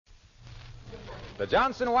The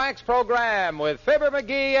Johnson Wax Program with Fibber,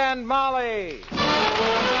 McGee, and Molly.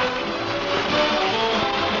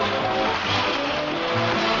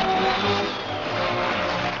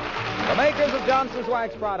 The makers of Johnson's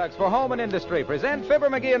Wax products for home and industry present Fibber,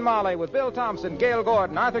 McGee, and Molly with Bill Thompson, Gail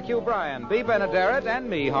Gordon, Arthur Q. Bryan, Bea Benaderet, and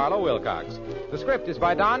me, Harlow Wilcox. The script is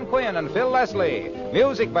by Don Quinn and Phil Leslie.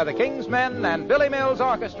 Music by the King's Men and Billy Mills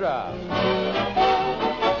Orchestra.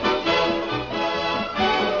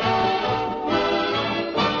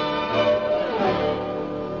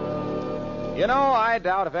 You know, I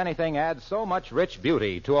doubt if anything adds so much rich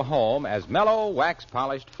beauty to a home as mellow,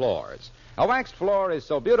 wax-polished floors. A waxed floor is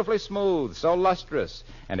so beautifully smooth, so lustrous,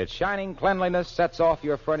 and its shining cleanliness sets off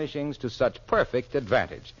your furnishings to such perfect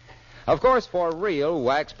advantage. Of course, for real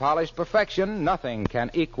wax-polished perfection, nothing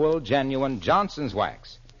can equal genuine Johnson's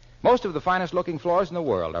Wax. Most of the finest-looking floors in the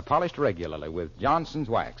world are polished regularly with Johnson's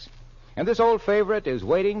Wax. And this old favorite is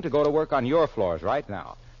waiting to go to work on your floors right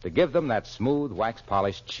now to give them that smooth,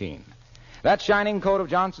 wax-polished sheen. That shining coat of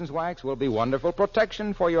Johnson's Wax will be wonderful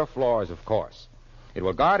protection for your floors, of course. It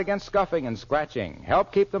will guard against scuffing and scratching,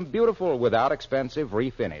 help keep them beautiful without expensive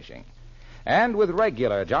refinishing. And with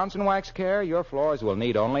regular Johnson Wax care, your floors will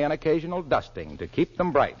need only an occasional dusting to keep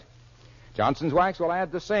them bright. Johnson's Wax will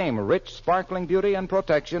add the same rich, sparkling beauty and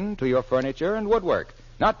protection to your furniture and woodwork,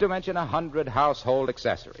 not to mention 100 household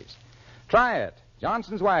accessories. Try it.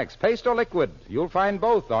 Johnson's Wax, paste or liquid. You'll find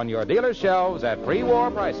both on your dealer's shelves at pre-war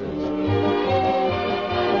prices.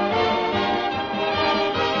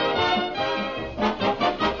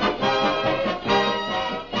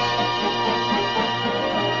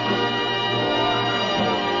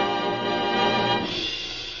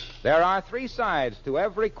 There are three sides to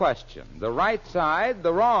every question. The right side,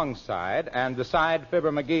 the wrong side, and the side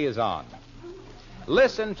Fibber McGee is on.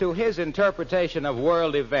 Listen to his interpretation of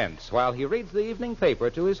world events while he reads the evening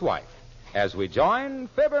paper to his wife as we join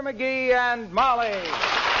Fibber McGee and Molly.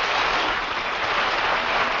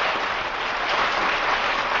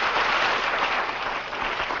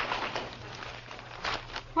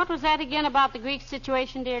 What was that again about the Greek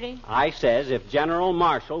situation, dearie? I says if General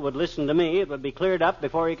Marshall would listen to me, it would be cleared up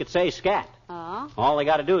before he could say scat. Oh? All they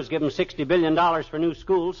got to do is give them $60 billion for new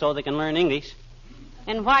schools so they can learn English.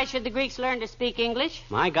 And why should the Greeks learn to speak English?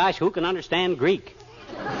 My gosh, who can understand Greek?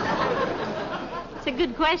 It's a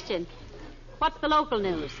good question. What's the local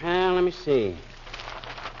news? Well, let me see.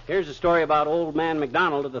 Here's a story about old man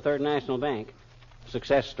McDonald at the Third National Bank.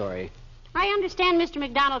 Success story. I understand Mr.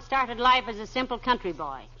 McDonald started life as a simple country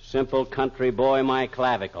boy. Simple country boy, my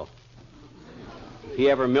clavicle. If he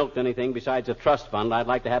ever milked anything besides a trust fund, I'd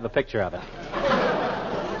like to have a picture of it.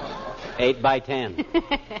 8 by 10.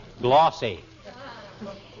 Glossy.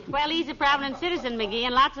 Well, he's a prominent citizen, McGee,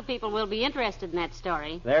 and lots of people will be interested in that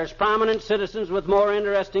story. There's prominent citizens with more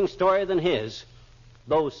interesting story than his.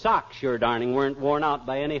 Those socks, your darning, weren't worn out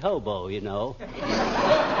by any hobo, you know.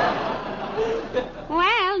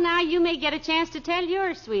 Well, now you may get a chance to tell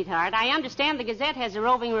yours, sweetheart. I understand the Gazette has a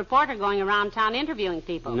roving reporter going around town interviewing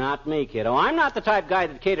people. Not me, kiddo. I'm not the type guy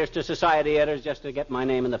that caters to society editors just to get my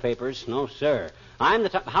name in the papers. No, sir. I'm the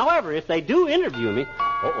type... However, if they do interview me...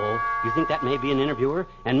 you think that may be an interviewer?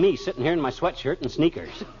 And me sitting here in my sweatshirt and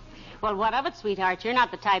sneakers. Well, what of it, sweetheart? You're not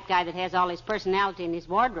the type guy that has all his personality in his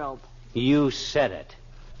wardrobe. You said it.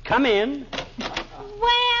 Come in.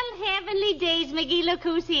 Well, heavenly days, McGee, look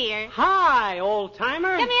who's here. Hi,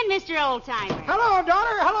 old-timer. Come in, Mr. Old-timer. Hello,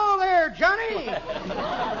 daughter. Hello there, Johnny.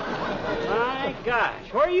 My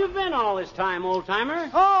gosh, where you been all this time,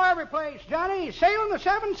 old-timer? Oh, every place, Johnny. Sailing the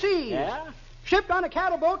 7 seas. Yeah? Shipped on a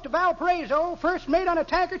cattle boat to Valparaiso, first mate on a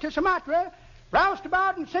tanker to Sumatra, roused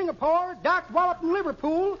about in Singapore, docked walloped in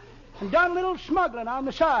Liverpool, and done a little smuggling on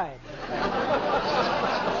the side.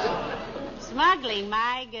 Smuggling,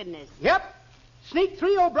 my goodness. Yep. Sneaked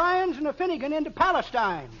 3 O'Briens and a Finnegan into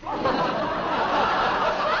Palestine.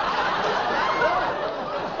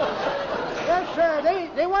 Yes, sir.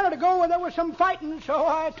 They wanted to go where there was some fighting, so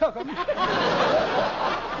I took them.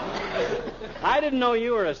 I didn't know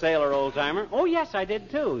you were a sailor, old-timer. Oh, yes, I did,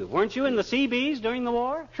 too. Weren't you in the Seabees during the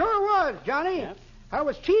war? Sure was, Johnny. Yep. I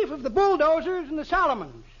was chief of the bulldozers and the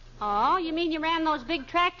Solomons. Oh, you mean you ran those big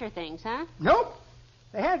tractor things, huh? Nope.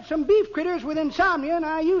 They had some beef critters with insomnia, and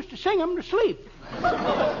I used to sing 'em to sleep.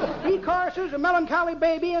 3 courses, a melancholy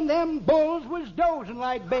baby, and them bulls was dozing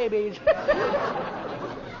like babies.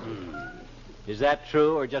 Is that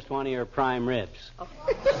true, or just one of your prime ribs?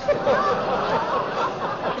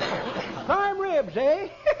 Prime ribs, eh?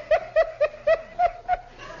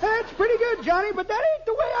 That's pretty good, Johnny, but that ain't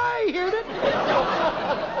the way I heard it.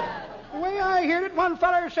 The way I heard it, one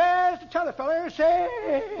feller says, the t'other feller says,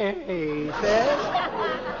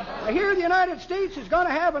 I hear the United States is going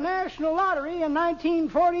to have a national lottery in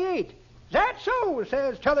 1948. Is that so,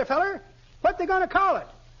 says t'other feller. What they going to call it?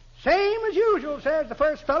 Same as usual, says the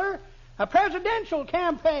first feller. A presidential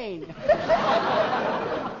campaign.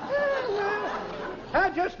 I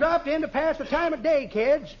just dropped in to pass the time of day,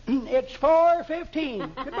 kids. It's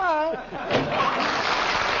 4:15. Goodbye.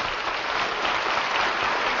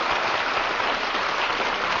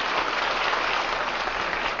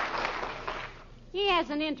 He has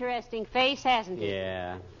an interesting face, hasn't he?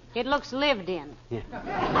 Yeah. It looks lived in. Yeah.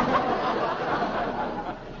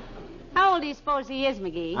 How old do you suppose he is,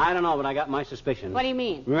 McGee? I don't know, but I got my suspicions. What do you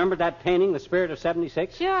mean? Remember that painting, The Spirit of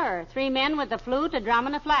 76? Sure. 3 men with a flute, a drum,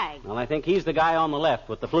 and a flag. Well, I think he's the guy on the left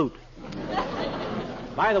with the flute.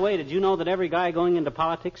 By the way, did you know that every guy going into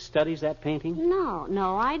politics studies that painting?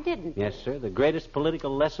 No, I didn't. Yes, sir. The greatest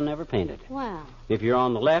political lesson ever painted. Well, If you're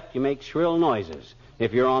on the left, you make shrill noises.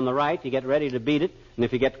 If you're on the right, you get ready to beat it. And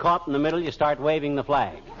if you get caught in the middle, you start waving the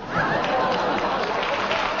flag.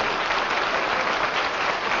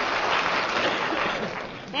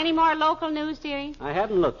 any more local news, dearie? I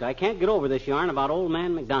haven't looked. I can't get over this yarn about old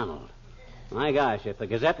man McDonald. My gosh, if the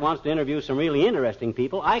Gazette wants to interview some really interesting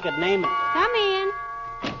people, I could name it. Come in.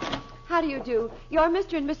 How do you do? You're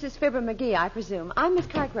Mr. and Mrs. Fibber McGee, I presume. I'm Miss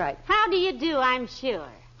Cartwright. How do you do, I'm sure.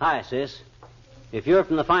 Hi, sis. If you're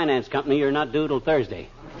from the finance company, you're not due till Thursday.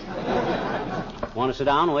 Want to sit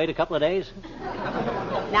down and wait a couple of days?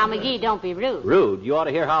 Now, McGee, don't be rude. Rude? You ought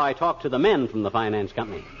to hear how I talk to the men from the finance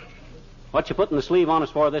company. What you putting the sleeve on us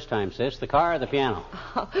for this time, sis? The car or the piano?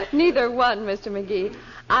 Oh, neither one, Mr. McGee.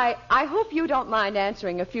 I hope you don't mind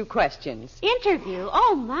answering a few questions. Interview?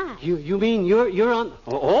 Oh, my. You mean you're on...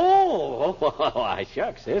 Oh, why,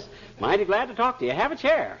 shucks, sis. Mighty glad to talk to you. Have a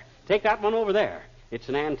chair. Take that one over there. It's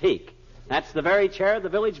an antique. That's the very chair the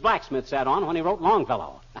village blacksmith sat on when he wrote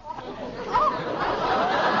Longfellow.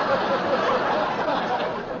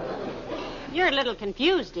 You're a little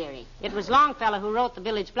confused, dearie. It was Longfellow who wrote the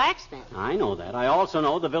village blacksmith. I know that. I also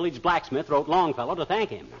know the village blacksmith wrote Longfellow to thank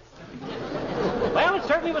him. Well, it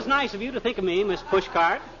certainly was nice of you to think of me, Miss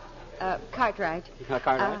Pushcart. Cartwright.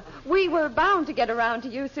 Cartwright? We were bound to get around to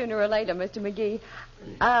you sooner or later, Mr. McGee.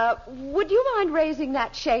 Would you mind raising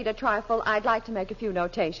that shade a trifle? I'd like to make a few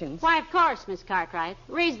notations. Why, of course, Miss Cartwright.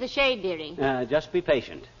 Raise the shade, dearie. Just be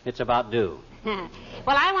patient. It's about due. Well,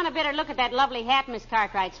 I want a better look at that lovely hat Miss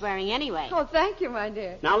Cartwright's wearing anyway. Oh, thank you, my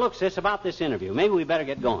dear. Now, look, sis, about this interview. Maybe we better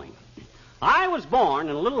get going. I was born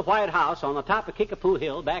in a little white house on the top of Kickapoo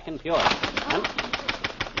Hill back in Peoria.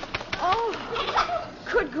 Oh,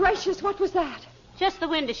 good gracious, what was that? Just the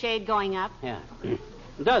window shade going up. Yeah.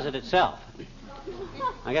 Does it itself.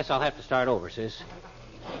 I guess I'll have to start over, sis.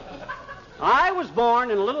 I was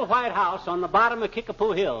born in a little white house on the bottom of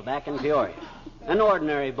Kickapoo Hill back in Peoria. An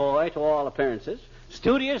ordinary boy to all appearances,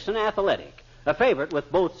 studious and athletic, a favorite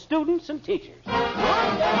with both students and teachers.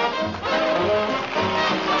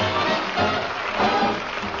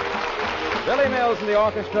 Billy Mills in the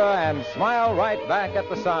orchestra and Smile Right Back at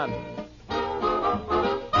the Sun.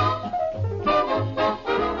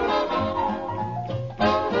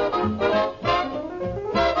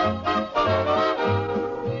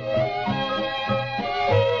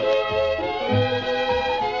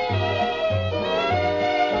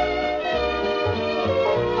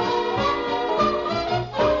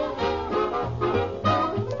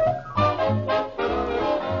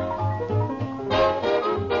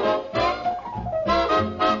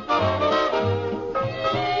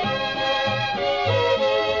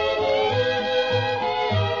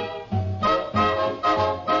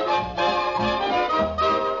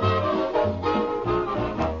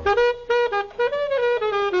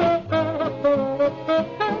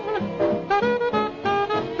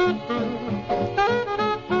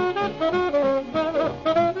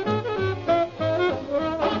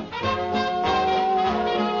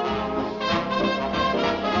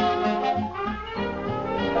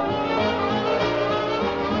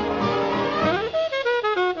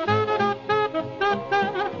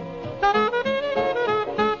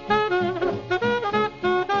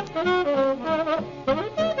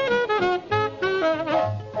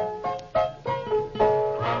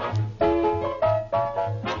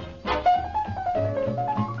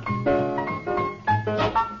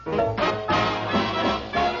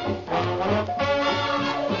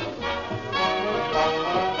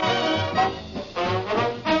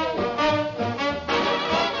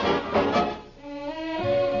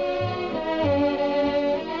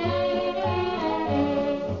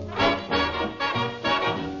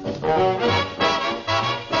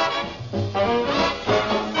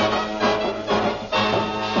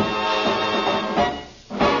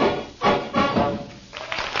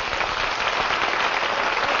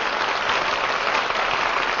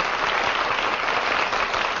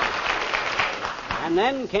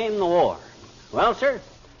 then came the war. Well, sir,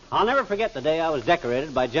 I'll never forget the day I was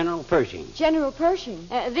decorated by General Pershing. General Pershing?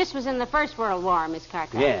 This was in the First World War, Miss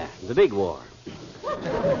Cartwright. Yeah, the big war.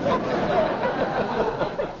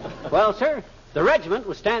 Well, sir, the regiment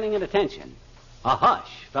was standing at attention. A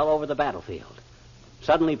hush fell over the battlefield.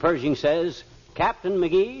 Suddenly Pershing says, "Captain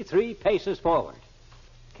McGee, 3 paces forward."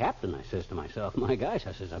 "Captain," I says to myself, "my gosh,"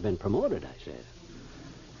 I says, "I've been promoted," I says.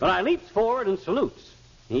 But I leaps forward and salutes.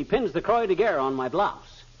 He pins the Croix de Guerre on my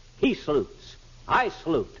blouse. He salutes. I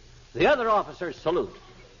salute. The other officers salute.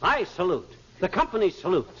 I salute. The company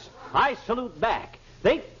salutes. I salute back.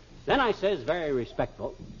 Then I says, very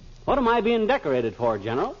respectful, "What am I being decorated for,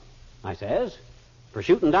 General?" I says, "For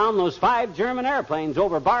shooting down those 5 German airplanes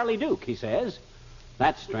over Barley Duke," he says.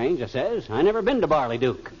 "That's strange," I says. "I never been to Barley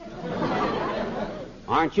Duke."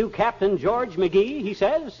 "Aren't you Captain George McGee?" he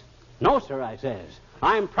says. "No, sir," I says.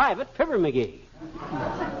 "I'm Private Fibber McGee."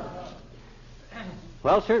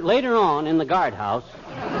 Well, sir, later on in the guardhouse...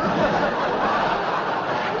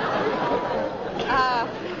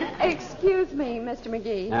 Excuse me, Mr.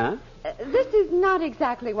 McGee. Huh? This is not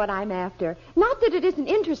exactly what I'm after. Not that it isn't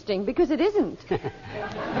interesting, because it isn't.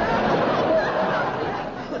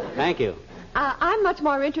 Thank you. I'm much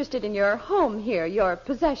more interested in your home here, your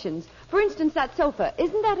possessions. For instance, that sofa.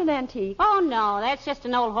 Isn't that an antique? Oh, no, that's just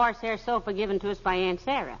an old horsehair sofa given to us by Aunt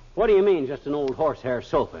Sarah. What do you mean, just an old horsehair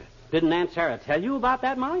sofa? Didn't Aunt Sarah tell you about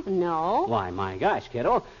that, Molly? No. Why, my gosh,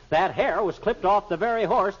 kiddo, that hair was clipped off the very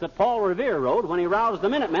horse that Paul Revere rode when he roused the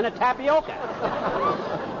Minutemen at Tapioca.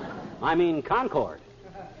 I mean, Concord.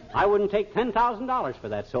 I wouldn't take $10,000 for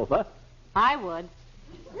that sofa. I would.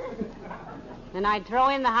 And I'd throw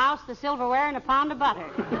in the house, the silverware, and a pound of butter.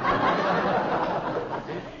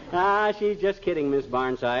 She's just kidding, Miss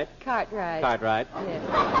Barnside. Cartwright. Cartwright. Yes.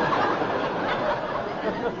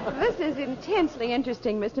 This is intensely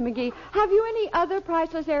interesting, Mr. McGee. Have you any other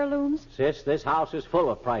priceless heirlooms? Sis, this house is full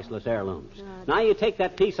of priceless heirlooms. Now you take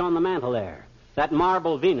that piece on the mantel there. That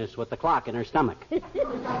marble Venus with the clock in her stomach.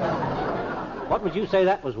 What would you say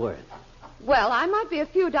that was worth? Well, I might be a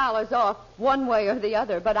few dollars off one way or the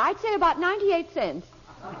other, but I'd say about 98 cents.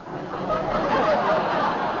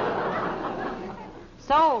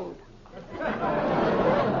 Sold.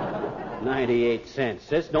 98 cents.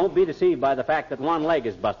 Sis, don't be deceived by the fact that one leg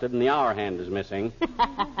is busted and the hour hand is missing.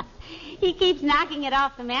 He keeps knocking it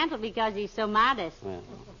off the mantel because he's so modest. Well.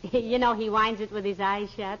 You know, he winds it with his eyes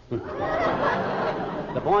shut.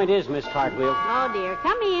 The point is, Miss Cartwheel... Oh, dear.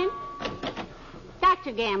 Come in.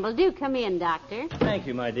 Dr. Gamble, do come in, Doctor. Thank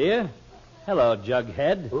you, my dear. Hello,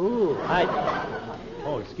 Jughead. Ooh.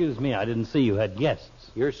 Oh, excuse me. I didn't see you had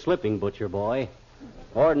guests. You're slipping, butcher boy.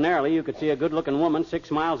 Ordinarily, you could see a good-looking woman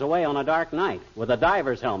 6 miles away on a dark night with a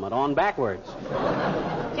diver's helmet on backwards.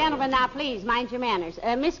 Gentlemen, now, please, mind your manners.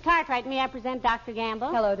 Miss Cartwright, may I present Dr. Gamble?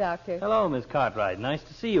 Hello, Doctor. Hello, Miss Cartwright. Nice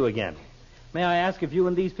to see you again. May I ask if you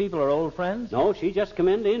and these people are old friends? No, she just come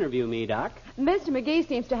in to interview me, Doc. Mr. McGee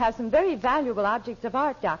seems to have some very valuable objects of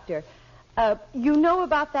art, Doctor. You know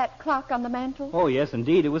about that clock on the mantel? Oh, yes,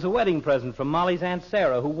 indeed. It was a wedding present from Molly's Aunt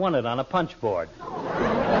Sarah, who won it on a punch board.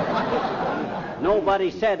 Nobody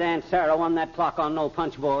said Aunt Sarah won that clock on no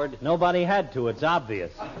punch board. Nobody had to. It's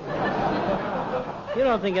obvious. You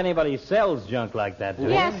don't think anybody sells junk like that, do you?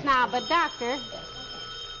 Yes, now, but, Doctor...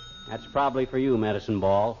 That's probably for you, Medicine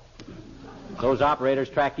Ball. Those operators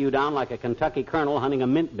track you down like a Kentucky colonel hunting a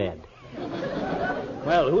mint bed.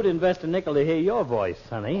 Well, who'd invest a nickel to hear your voice,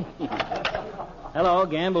 honey? Hello,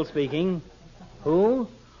 Gamble speaking. Who?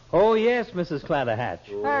 Oh, yes, Mrs. Clatterhatch.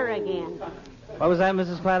 Her again. What was that,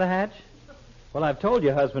 Mrs. Clatterhatch? Well, I've told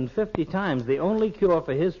your husband 50 times the only cure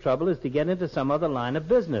for his trouble is to get into some other line of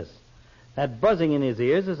business. That buzzing in his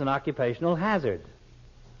ears is an occupational hazard.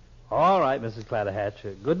 All right, Mrs.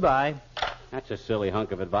 Clatterhatch. Goodbye. That's a silly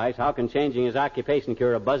hunk of advice. How can changing his occupation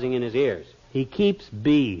cure a buzzing in his ears? He keeps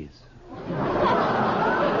bees.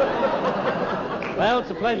 Well,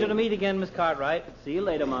 it's a pleasure to meet again, Miss Cartwright. See you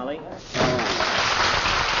later, Molly.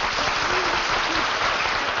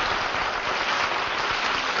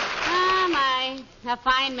 A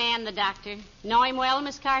fine man, the doctor. Know him well,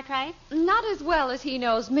 Miss Cartwright? Not as well as he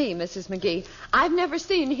knows me, Mrs. McGee. I've never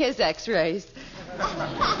seen his x-rays.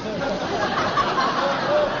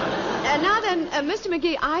 Now then, Mr.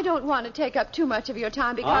 McGee, I don't want to take up too much of your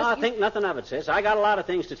time because... I think nothing of it, sis. I got a lot of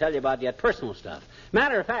things to tell you about yet, personal stuff.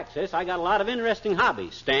 Matter of fact, sis, I got a lot of interesting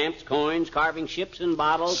hobbies. Stamps, coins, carving ships in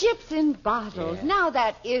bottles. Ships in bottles. Yeah. Now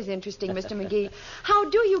that is interesting, Mr. McGee. How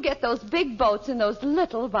do you get those big boats in those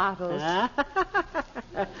little bottles?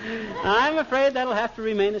 I'm afraid that'll have to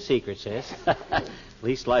remain a secret, sis. At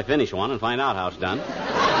least till I finish one and find out how it's done.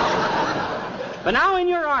 But now in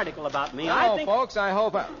your article about me, I think... folks, I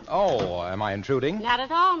hope... Oh, am I intruding? Not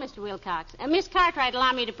at all, Mr. Wilcox. Miss Cartwright,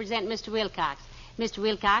 allow me to present Mr. Wilcox. Mr.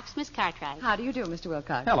 Wilcox, Miss Cartwright. How do you do, Mr.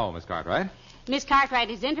 Wilcox? Hello, Miss Cartwright. Miss Cartwright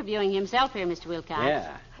is interviewing himself here, Mr. Wilcox.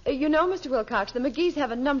 Yeah. You know, Mr. Wilcox, the McGees have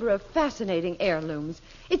a number of fascinating heirlooms.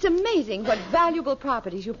 It's amazing what valuable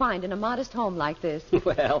properties you find in a modest home like this.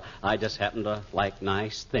 Well, I just happen to like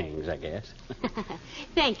nice things, I guess.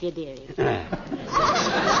 Thank you, dearie.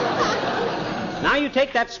 Now you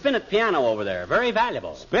take that spinet piano over there. Very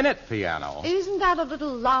valuable. Spinet piano. Isn't that a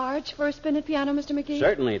little large for a spinet piano, Mr. McGee?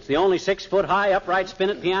 Certainly. It's the only 6-foot-high upright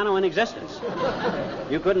spinet piano in existence.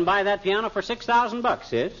 You couldn't buy that piano for $6,000,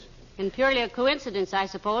 sis. And purely a coincidence, I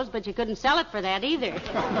suppose, but you couldn't sell it for that either.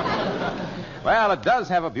 Well, it does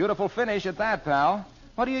have a beautiful finish at that, pal.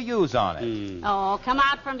 What do you use on it? Oh, come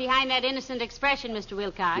out from behind that innocent expression, Mr.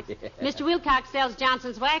 Wilcox. Yeah. Mr. Wilcox sells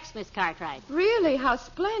Johnson's wax, Miss Cartwright. Really? How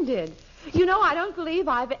splendid. You know, I don't believe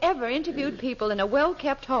I've ever interviewed people in a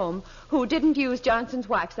well-kept home who didn't use Johnson's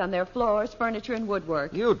wax on their floors, furniture, and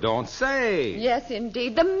woodwork. You don't say. Yes,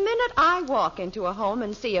 indeed. The minute I walk into a home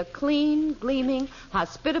and see a clean, gleaming,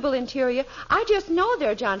 hospitable interior, I just know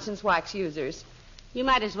they're Johnson's wax users. You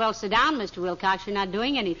might as well sit down, Mr. Wilcox. You're not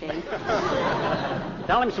doing anything.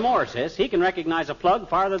 Tell him some more, sis. He can recognize a plug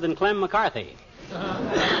farther than Clem McCarthy.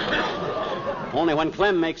 Only when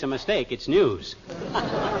Clem makes a mistake, it's news.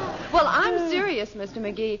 Well, I'm serious, Mr.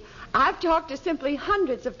 McGee. I've talked to simply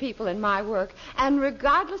hundreds of people in my work, and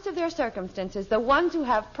regardless of their circumstances, the ones who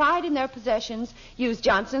have pride in their possessions use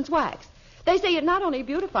Johnson's wax. They say it not only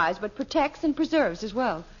beautifies, but protects and preserves as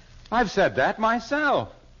well. I've said that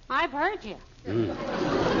myself. I've heard you.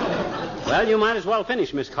 Well, you might as well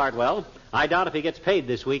finish, Miss Cardwell. I doubt if he gets paid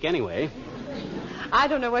this week anyway. I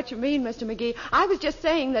don't know what you mean, Mr. McGee. I was just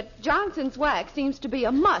saying that Johnson's wax seems to be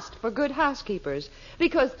a must for good housekeepers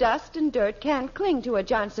because dust and dirt can't cling to a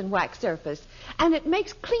Johnson wax surface, and it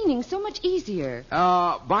makes cleaning so much easier.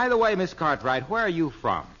 By the way, Miss Cartwright, where are you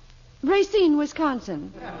from? Racine,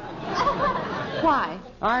 Wisconsin. Why?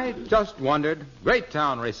 I just wondered. Great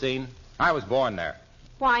town, Racine. I was born there.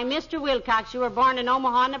 Why, Mr. Wilcox, you were born in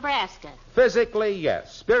Omaha, Nebraska. Physically,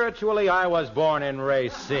 yes. Spiritually, I was born in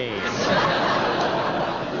Racine.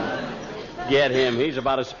 Get him. He's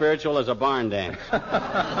about as spiritual as a barn dance.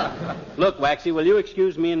 Look, Waxy, will you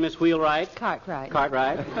excuse me and Miss Wheelwright? Cartwright.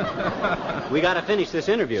 We got to finish this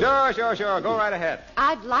interview. Sure. Go right ahead.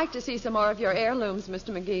 I'd like to see some more of your heirlooms,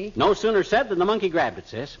 Mr. McGee. No sooner said than the monkey grabbed it,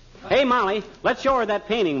 sis. Hey, Molly, let's show her that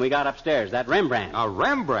painting we got upstairs, that Rembrandt. A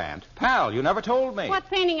Rembrandt? Pal, you never told me. What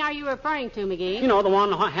painting are you referring to, McGee? You know, the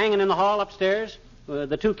one hanging in the hall upstairs?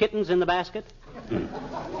 The two kittens in the basket?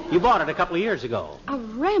 You bought it a couple of years ago. A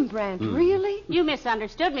Rembrandt, really? You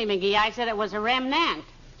misunderstood me, McGee. I said it was a remnant.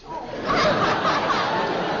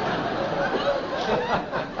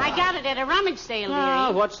 I got it at a rummage sale, dearie.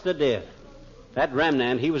 Ah, what's the diff? That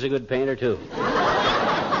Remnant, he was a good painter, too.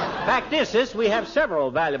 Fact is, sis, we have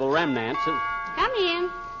several valuable remnants. Come in.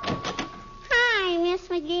 Hi, Miss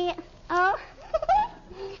McGee. Oh.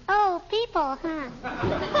 Oh, people, huh?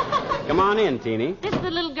 Come on in, Teeny. This is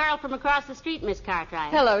the little girl from across the street, Miss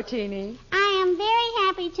Cartwright. Hello, Teeny. I am very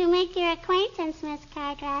happy to make your acquaintance, Miss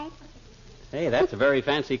Cartwright. Hey, that's a very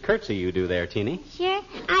fancy curtsy you do there, Teeny. Sure.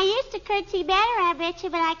 I used to curtsy better, I bet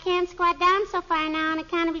you, but I can't squat down so far now on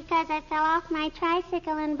account of because I fell off my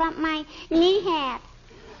tricycle and bumped my knee hat.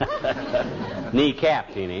 Knee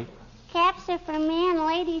cap, Teeny. Caps are for men,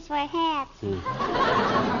 ladies wear hats.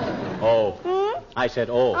 Oh. I said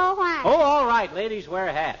oh. Oh, what? Oh, all right, ladies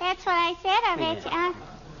wear hats. That's what I said, I bet you.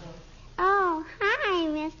 Oh, hi,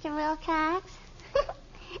 Mr. Wilcox.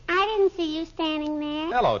 I didn't see you standing there.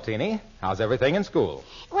 Hello, Teeny. How's everything in school?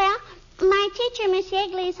 Well, my teacher, Miss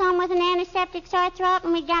Yegley, is home with an antiseptic sore throat,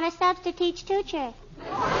 and we got a substitute teacher.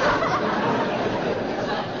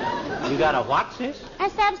 You got a what, sis? A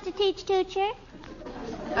substitute teacher?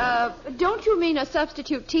 Don't you mean a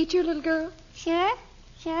substitute teacher, little girl? Sure.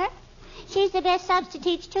 She's the best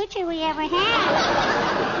substitute teacher we ever had.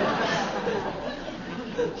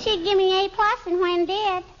 She'd give me A+ and when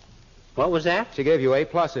did. What was that? She gave you A+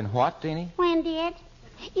 in what, Teeny? When did.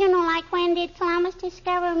 You know, like when did Columbus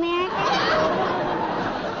discover America?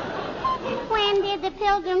 When did the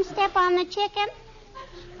Pilgrims step on the chicken?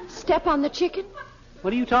 Step on the chicken?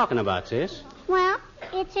 What are you talking about, sis? Well,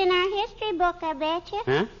 it's in our history book, I bet you.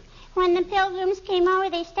 Huh? When the Pilgrims came over,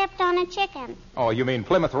 they stepped on a chicken. Oh, you mean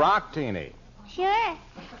Plymouth Rock, Teeny? Sure.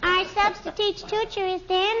 Our substitute teacher is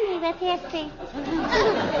dandy with history.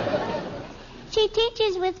 She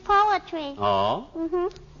teaches with poetry. Oh?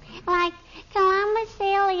 Like Columbus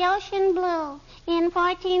sailed the ocean blue in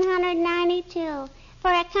 1492.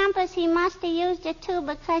 For a compass, he must have used a tube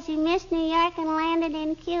because he missed New York and landed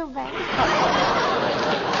in Cuba.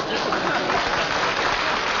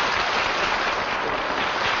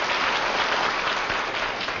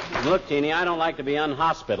 Look, Teeny, I don't like to be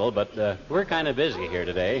unhospitable, but we're kind of busy here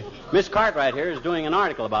today. Miss Cartwright here is doing an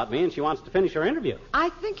article about me, and she wants to finish her interview. I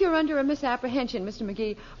think you're under a misapprehension, Mr.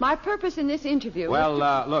 McGee. My purpose in this interview... Well,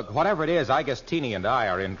 look, whatever it is, I guess Teeny and I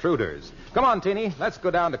are intruders. Come on, Teeny. Let's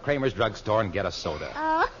go down to Kramer's drugstore and get a soda.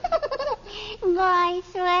 Oh, boy,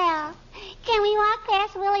 swell. Can we walk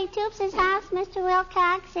past Willie Toops' house, Mr.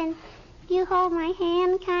 Wilcox, and you hold my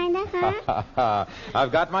hand, kind of, huh?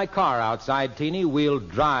 I've got my car outside, Teeny. We'll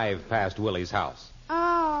drive past Willie's house.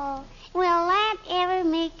 Oh, will that ever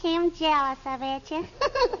make him jealous, I bet you?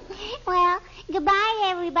 Well, goodbye,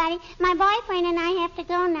 everybody. My boyfriend and I have to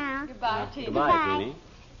go now. Goodbye, Teeny. Goodbye, Teeny.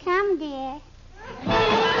 Come, dear.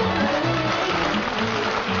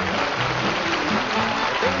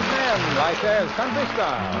 King's Men, right there's Country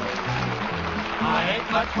Style. I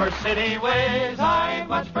ain't much for city ways, I ain't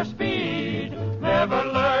much for speed. Never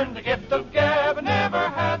learned the gift of gab, never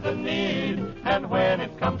had the need. And when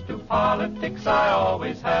it comes to politics, I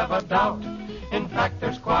always have a doubt. In fact,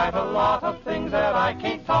 there's quite a lot of things that I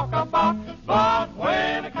can't talk about. But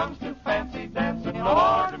when it comes to fancy dancing,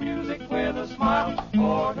 or to music with a smile,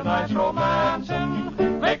 or to nice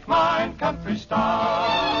romancing, make mine country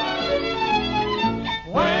style.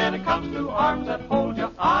 When it comes to arms that hold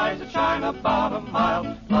you, eyes that shine about a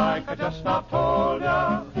mile, like I just now told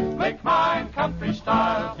ya, make mine country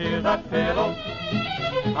style. Hear that fiddle?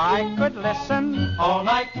 I could listen all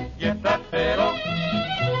night. Get that fiddle?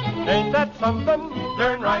 Ain't that something?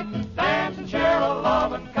 Darn right. Dance and share a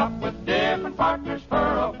loving cup with different partners for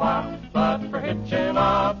a while, but for hitching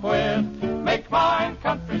up with, make mine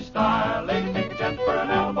country style. Ladies, take a gent for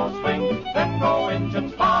an elbow swing, then go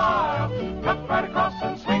engine style. Cut right across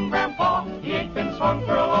and swing, Grandpa. He ain't been swung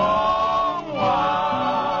for a long while.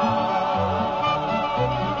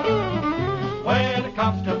 When it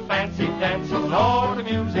comes to fancy dancing, or to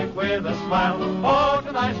music with a smile, or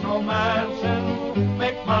to nice romancing,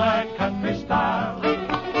 make mine country style.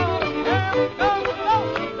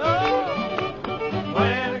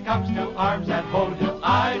 When it comes to arms that hold you,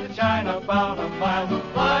 eyes that shine about a mile,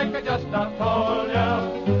 like I just now told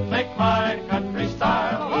you, make mine country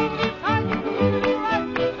style.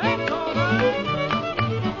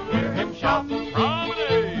 Hear him shout,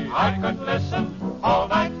 promenade. I could listen all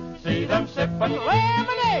night, see them sipping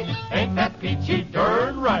lemonade. Ain't that peachy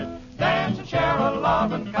darn right? Dance and share a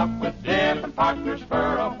loving cup with different partners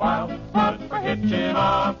for a while, but for hitching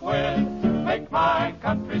up with, make mine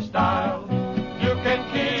country style. You can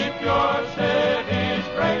keep your city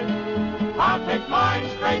straight, I'll take mine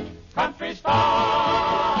straight, country style.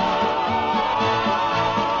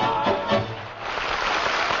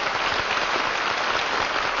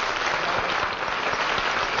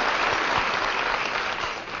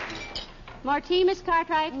 More tea, Miss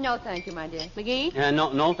Cartwright? No, thank you, my dear. McGee?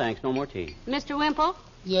 No, thanks. No more tea. Mr. Wimple?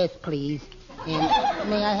 Yes, please. And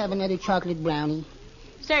may I have another chocolate brownie?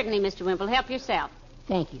 Certainly, Mr. Wimple. Help yourself.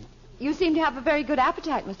 Thank you. You seem to have a very good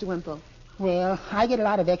appetite, Mr. Wimple. Well, I get a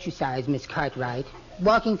lot of exercise, Miss Cartwright.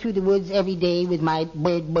 Walking through the woods every day with my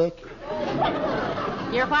bird book.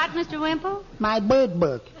 Your what, Mr. Wimple? My bird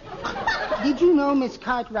book. Did you know, Miss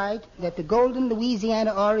Cartwright, that the golden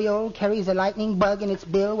Louisiana oriole carries a lightning bug in its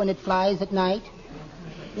bill when it flies at night?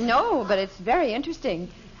 No, but it's very interesting.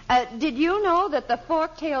 Did you know that the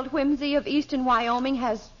fork-tailed whimsy of eastern Wyoming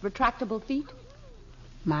has retractable feet?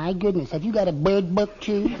 My goodness, have you got a bird book,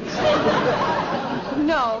 too?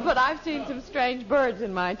 No, but I've seen some strange birds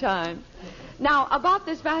in my time. Now, about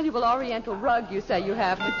this valuable oriental rug you say you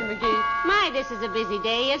have, Mr. McGee. My, this is a busy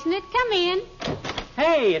day, isn't it? Come in.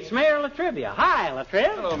 Hey, it's Mayor Latrivia. Hi,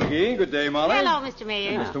 Latriv. Hello, McGee. Good day, Molly. Hello, Mr.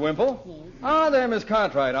 Mayor. Mr. Wimple. Ah, there, Miss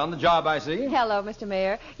Cartwright. On the job, I see. Hello, Mr.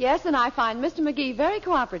 Mayor. Yes, and I find Mr. McGee very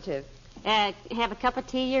cooperative. Have a cup of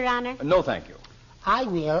tea, Your Honor? No, thank you. I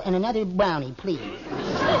will, and another brownie, please.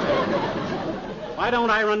 Why don't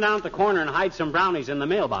I run down to the corner and hide some brownies in the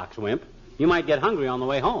mailbox, Wimp? You might get hungry on the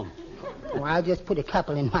way home. Oh, I'll just put a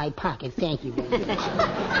couple in my pocket. Thank you, baby.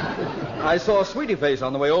 I saw Sweetie Face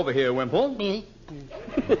on the way over here, Wimple. Me?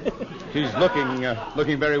 She's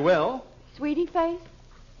looking very well. Sweetie face?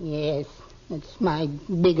 Yes, it's my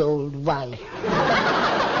big old wife.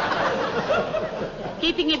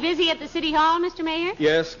 Keeping you busy at the City Hall, Mr. Mayor?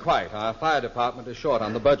 Yes, quite. Our fire department is short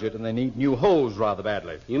on the budget, and they need new hose rather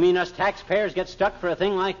badly. You mean us taxpayers get stuck for a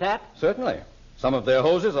thing like that? Certainly. Some of their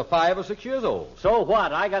hoses are 5 or 6 years old. So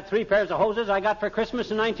what? I got 3 pairs of hoses I got for Christmas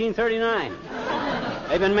in 1939.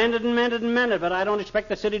 They've been mended, but I don't expect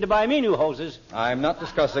the city to buy me new hoses. I'm not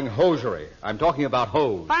discussing hosiery. I'm talking about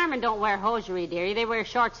hose. Firemen don't wear hosiery, dearie. They wear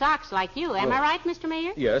short socks like you. Am I right, Mr.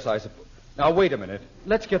 Mayor? Yes, I suppose. Now, wait a minute.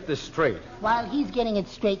 Let's get this straight. While he's getting it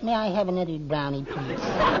straight, may I have an Eddie Brownie, please?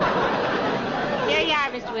 Here you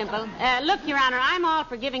are, Mr. Wimple. Look, Your Honor, I'm all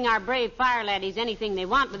for giving our brave fire laddies anything they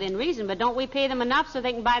want within reason, but don't we pay them enough so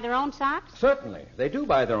they can buy their own socks? Certainly. They do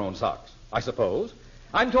buy their own socks, I suppose.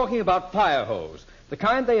 I'm talking about fire hose, the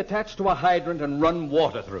kind they attach to a hydrant and run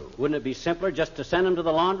water through. Wouldn't it be simpler just to send them to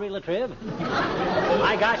the laundry, Latriv?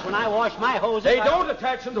 My gosh, when I wash my hoses... They don't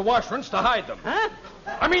attach them to washrints to hide them. Huh?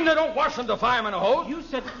 I mean, they don't wash them to fireman a hose. You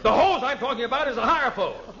said... The hose I'm talking about is a higher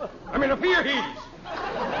hose. I mean, a pier heaves.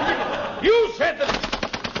 You said that...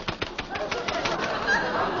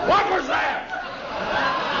 What was that?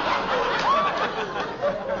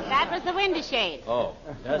 That was the window shade. Oh,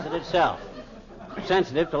 does it itself.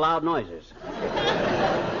 Sensitive to loud noises.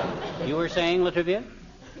 You were saying, Latrivia?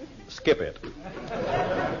 Skip it.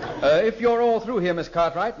 If you're all through here, Miss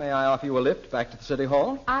Cartwright, may I offer you a lift back to the City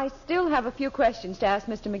Hall? I still have a few questions to ask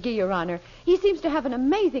Mr. McGee, Your Honor. He seems to have an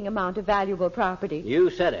amazing amount of valuable property. You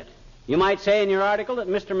said it. You might say in your article that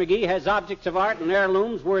Mr. McGee has objects of art and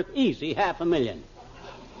heirlooms worth easy $500,000.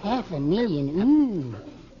 $500,000? Mmm.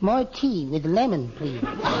 More tea with lemon, please.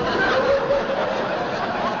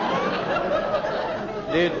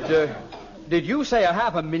 Did you say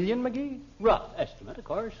 $500,000, McGee? Rough estimate, of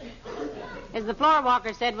course. As the floor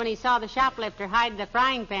walker said when he saw the shoplifter hide the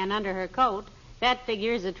frying pan under her coat, that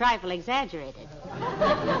figure is a trifle exaggerated.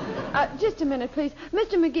 Just a minute, please.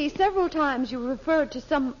 Mr. McGee, several times you referred to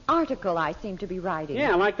some article I seem to be writing.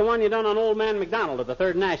 Yeah, like the one you done on Old Man McDonald at the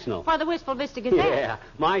Third National. For the Wistful Vista Gazette. Yeah,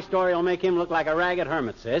 my story will make him look like a ragged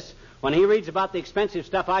hermit, sis. When he reads about the expensive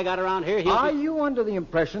stuff I got around here, he'll... Are you under the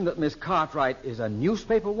impression that Miss Cartwright is a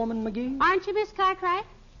newspaper woman, McGee? Aren't you, Miss Cartwright?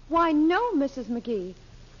 Why, no, Mrs. McGee.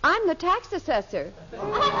 I'm the tax assessor.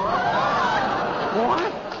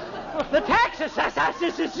 What? The tax assessor!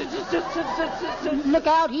 Look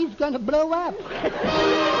out, he's going to blow up.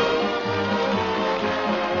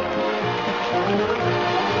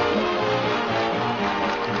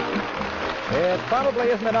 It probably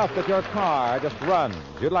isn't enough that your car just runs.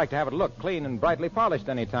 You'd like to have it look clean and brightly polished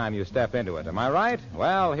any time you step into it. Am I right?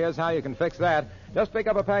 Well, here's how you can fix that. Just pick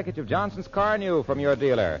up a package of Johnson's Car New from your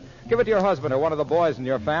dealer. Give it to your husband or one of the boys in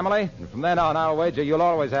your family, and from then on, I'll wager you'll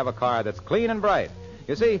always have a car that's clean and bright.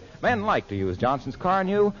 You see, men like to use Johnson's Car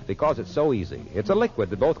New because it's so easy. It's a liquid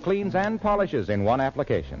that both cleans and polishes in one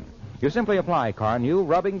application. You simply apply Car New,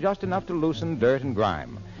 rubbing just enough to loosen dirt and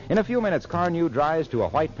grime. In a few minutes, Car New dries to a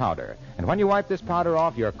white powder, and when you wipe this powder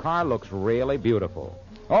off, your car looks really beautiful.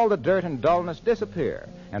 All the dirt and dullness disappear,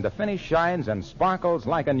 and the finish shines and sparkles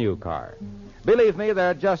like a new car. Believe me,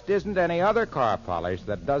 there just isn't any other car polish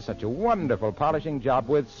that does such a wonderful polishing job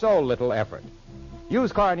with so little effort.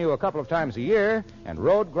 Use Car New a couple of times a year, and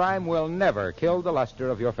road grime will never kill the luster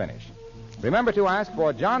of your finish. Remember to ask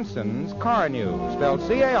for Johnson's Car New, spelled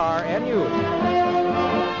C-A-R-N-U.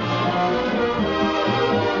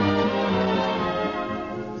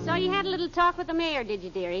 So you had a little talk with the mayor, did you,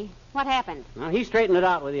 dearie? What happened? Well, he straightened it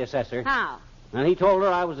out with the assessor. How? And he told her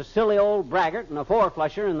I was a silly old braggart and a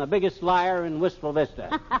four-flusher and the biggest liar in Wistful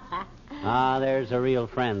Vista. There's a real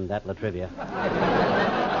friend, that Latrivia. Uh-huh.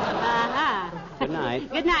 Good night.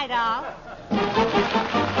 Good night, all.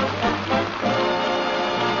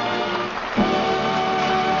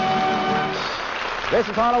 This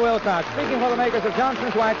is Harlow Wilcox, speaking for the makers of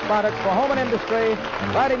Johnson's Wax Products for Home and Industry,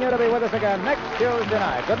 inviting you to be with us again next Tuesday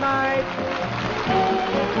night. Good night.